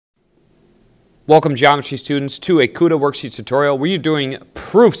Welcome geometry students to a Kuta worksheet tutorial. We're doing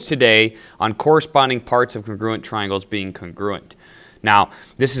proofs today on corresponding parts of congruent triangles being congruent. Now,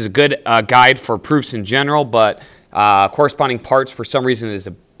 this is a good guide for proofs in general, but corresponding parts for some reason is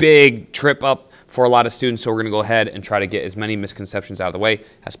a big trip up for a lot of students, so we're going to go ahead and try to get as many misconceptions out of the way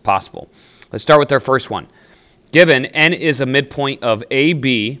as possible. Let's start with our first one. Given n is a midpoint of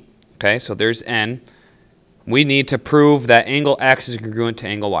AB, okay, so there's n, we need to prove that angle X is congruent to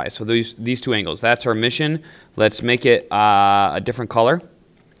angle Y. So these two angles, that's our mission. Let's make it a different color.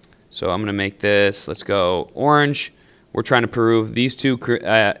 So I'm going to make this, let's go orange. We're trying to prove these two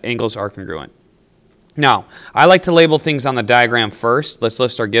angles are congruent. Now, I like to label things on the diagram first. Let's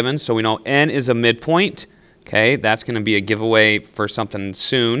list our givens. So we know N is a midpoint. Okay, that's going to be a giveaway for something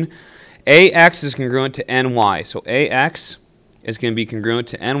soon. AX is congruent to NY. So AX is going to be congruent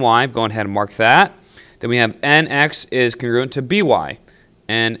to NY. Go ahead and mark that. Then we have NX is congruent to BY,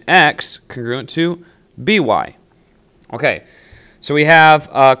 and X congruent to BY. Okay, so we have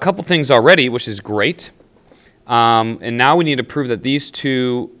a couple things already, which is great. And now we need to prove that these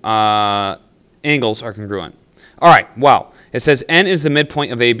two angles are congruent. All right, well, it says N is the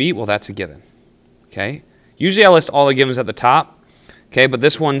midpoint of AB. Well, that's a given. Okay, usually I list all the givens at the top. Okay, but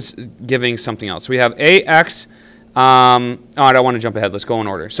this one's giving something else. So we have AX. I don't want to jump ahead. Let's go in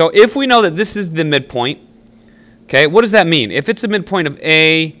order. So if we know that this is the midpoint, okay, what does that mean? If it's the midpoint of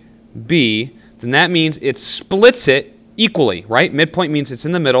A, B, then that means it splits it equally, right? Midpoint means it's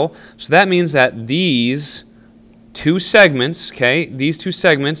in the middle. So that means that these two segments, okay, these two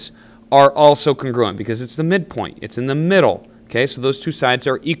segments are also congruent because it's the midpoint. It's in the middle, okay? So those two sides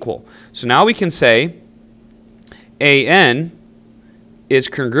are equal. So now we can say AN is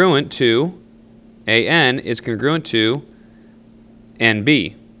congruent to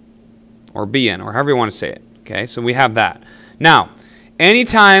NB, or BN, or however you want to say it. Okay, so we have that. Now,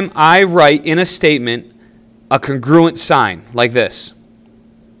 anytime I write in a statement a congruent sign, like this,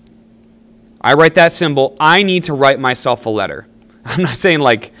 I write that symbol, I need to write myself a letter. I'm not saying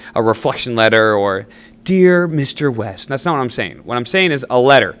like a reflection letter or, Dear Mr. West. That's not what I'm saying. What I'm saying is a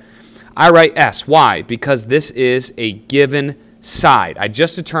letter. I write S. Why? Because this is a given side. I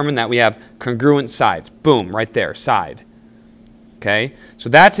just determined that we have congruent sides. Boom, right there, side. Okay, so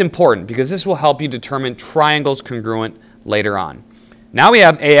that's important because this will help you determine triangles congruent later on. Now we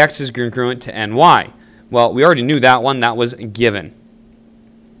have AX is congruent to NY. Well, we already knew that one. That was given.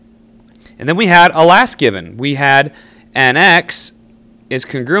 And then we had a last given. We had NX is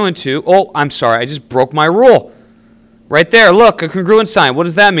congruent to, oh, I'm sorry, I just broke my rule. Right there, look, a congruent sign. What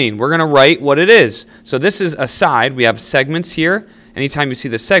does that mean? We're going to write what it is. So this is a side. We have segments here. Anytime you see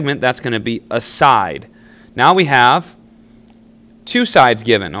the segment, that's going to be a side. Now we have two sides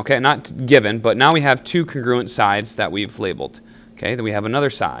given. Okay, not given, but now we have two congruent sides that we've labeled. Okay, then we have another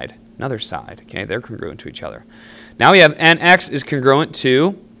side. Okay, they're congruent to each other. Now we have NX is congruent to,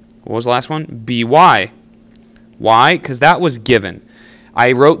 what was the last one? BY. Why? Because that was given.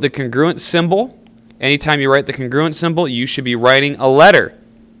 I wrote the congruent symbol. Anytime you write the congruent symbol, you should be writing a letter.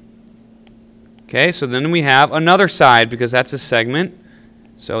 Okay, so then we have another side because that's a segment.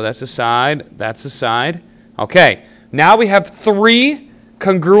 So that's a side, that's a side. Okay, now we have three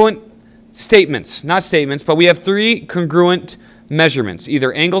congruent statements. Not statements, but we have three congruent measurements,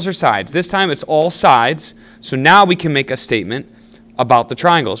 either angles or sides. This time it's all sides, so now we can make a statement about the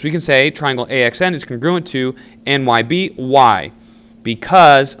triangles. We can say triangle AXN is congruent to NYB. Why?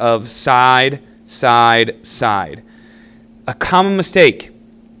 Because of side, side. A common mistake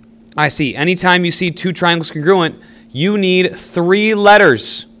I see, anytime you see two triangles congruent, you need three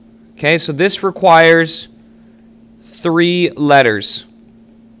letters. Okay, so this requires three letters.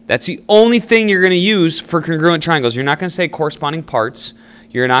 That's the only thing you're going to use for congruent triangles. You're not going to say corresponding parts.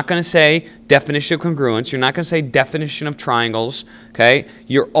 You're not going to say definition of congruence. You're not going to say definition of triangles. Okay,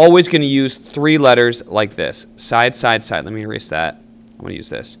 you're always going to use three letters like this. Side, side, side. Let me erase that. I'm going to use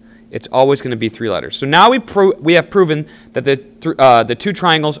this. It's always going to be three letters. So now we have proven that the two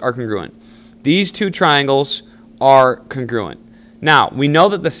triangles are congruent. These two triangles are congruent. Now, we know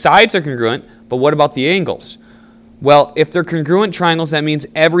that the sides are congruent, but what about the angles? Well, if they're congruent triangles, that means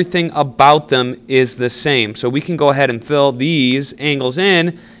everything about them is the same. So we can go ahead and fill these angles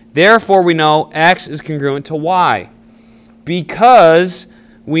in. Therefore, we know X is congruent to Y because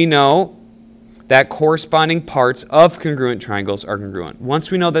we know that corresponding parts of congruent triangles are congruent. Once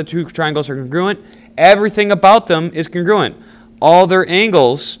we know that two triangles are congruent, everything about them is congruent. All their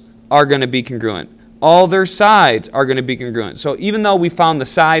angles are going to be congruent. All their sides are going to be congruent. So even though we found the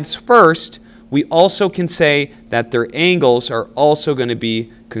sides first, we also can say that their angles are also going to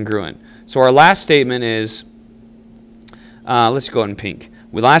be congruent. So our last statement is, let's go in pink.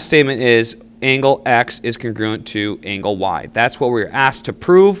 The last statement is angle X is congruent to angle Y. That's what we're asked to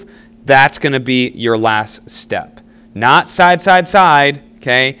prove. That's going to be your last step. Not side, side, side,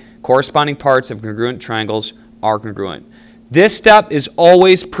 okay? Corresponding parts of congruent triangles are congruent. This step is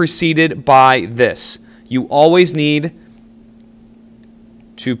always preceded by this. You always need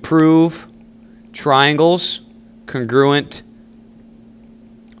to prove triangles congruent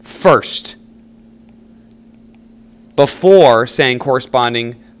first before saying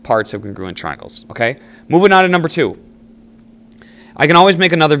corresponding parts of congruent triangles, okay? Moving on to number 2. I can always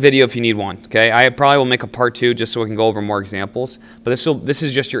make another video if you need one, okay? I probably will make a part 2 just so we can go over more examples, but this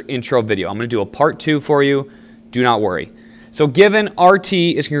is just your intro video. I'm going to do a part 2 for you. Do not worry. So given RT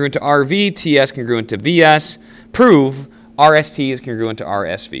is congruent to RV, TS congruent to VS, prove RST is congruent to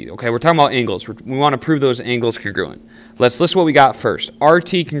RSV. Okay, we're talking about angles. We want to prove those angles congruent. Let's list what we got first.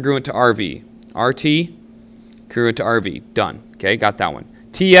 RT congruent to RV. RT congruent to RV. Done. Okay, got that one.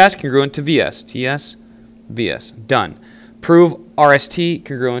 TS congruent to VS. TS, VS. Done. Prove RST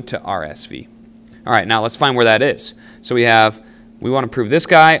congruent to RSV. All right, now let's find where that is. So we want to prove this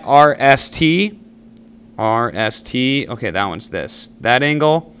guy, RST. RST. Okay, that one's this. That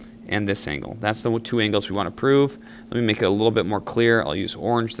angle and this angle. That's the 2 angles we want to prove. Let me make it a little bit more clear. I'll use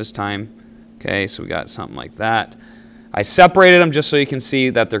orange this time. Okay, so we got something like that. I separated them just so you can see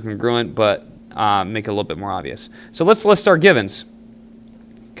that they're congruent, but make it a little bit more obvious. So let's list our givens.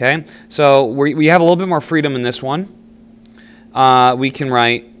 Okay, so we have a little bit more freedom in this one. We can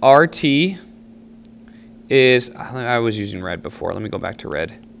write RT is, I was using red before. Let me go back to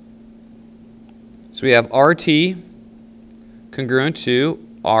red. So we have RT congruent to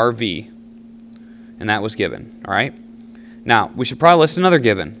RV, and that was given, all right? Now, we should probably list another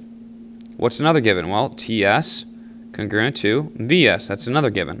given. What's another given? Well, TS congruent to VS. That's another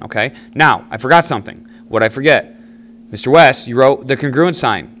given, okay? Now, I forgot something. What'd I forget? Mr. West, you wrote the congruent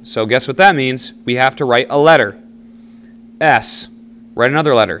sign. So guess what that means? We have to write a letter. S. Write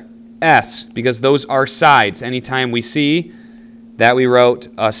another letter. S, because those are sides. Anytime we see that we wrote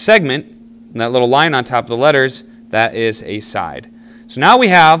a segment, that little line on top of the letters, that is a side. So now we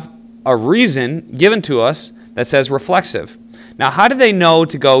have a reason given to us that says reflexive. Now, how do they know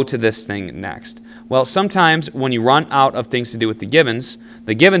to go to this thing next? Well, sometimes when you run out of things to do with the givens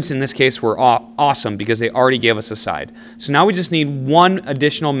in this case were awesome because they already gave us a side. So now we just need one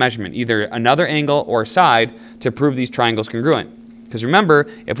additional measurement, either another angle or a side, to prove these triangles congruent. Because remember,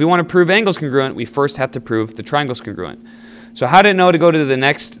 if we want to prove angles congruent, we first have to prove the triangles congruent. So how did it know to go to the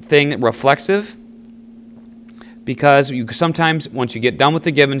next thing, reflexive? Because sometimes, once you get done with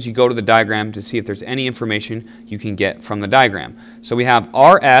the givens, you go to the diagram to see if there's any information you can get from the diagram. So we have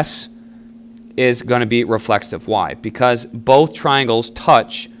RS is going to be reflexive. Why? Because both triangles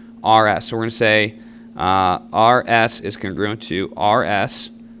touch RS. So we're going to say RS is congruent to RS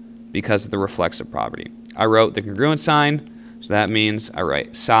because of the reflexive property. I wrote the congruent sign, so that means I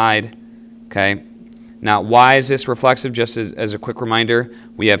write side. Okay. Now, why is this reflexive? Just as a quick reminder,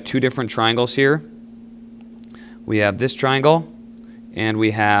 we have 2 different triangles here. We have this triangle, and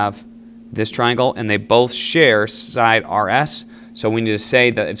we have this triangle, and they both share side RS, so we need to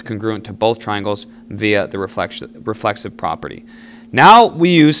say that it's congruent to both triangles via the reflexive property. Now we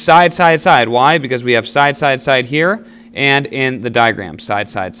use side, side, side. Why? Because we have side, side, side here, and in the diagram, side,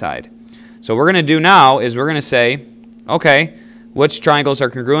 side, side. So what we're going to do now is we're going to say, okay, which triangles are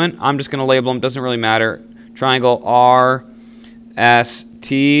congruent? I'm just going to label them. Doesn't really matter. Triangle RST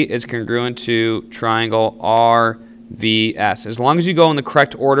is congruent to triangle RVS. As long as you go in the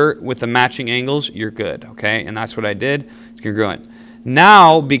correct order with the matching angles, you're good, okay? And that's what I did. It's congruent.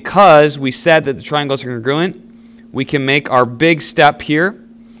 Now, because we said that the triangles are congruent, we can make our big step here.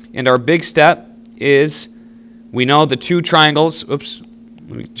 And our big step is, we know the 2 triangles, oops,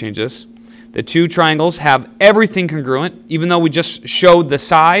 let me change this. The 2 triangles have everything congruent. Even though we just showed the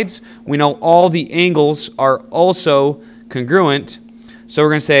sides, we know all the angles are also congruent. So we're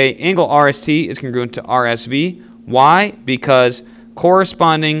going to say angle RST is congruent to RSV. Why? Because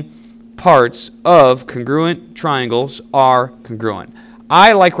corresponding parts of congruent triangles are congruent.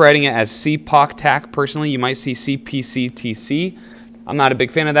 I like writing it as CPCTC personally. You might see CPCTC. I'm not a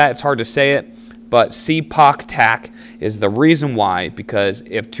big fan of that. It's hard to say it. But CPCTC is the reason why, because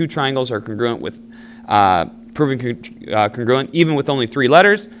if 2 triangles are congruent with proving congruent, even with only 3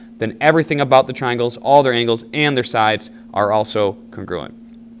 letters, then everything about the triangles, all their angles and their sides are also congruent.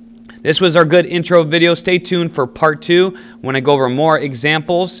 This was our good intro video. Stay tuned for part 2 when I go over more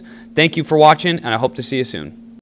examples. Thank you for watching, and I hope to see you soon.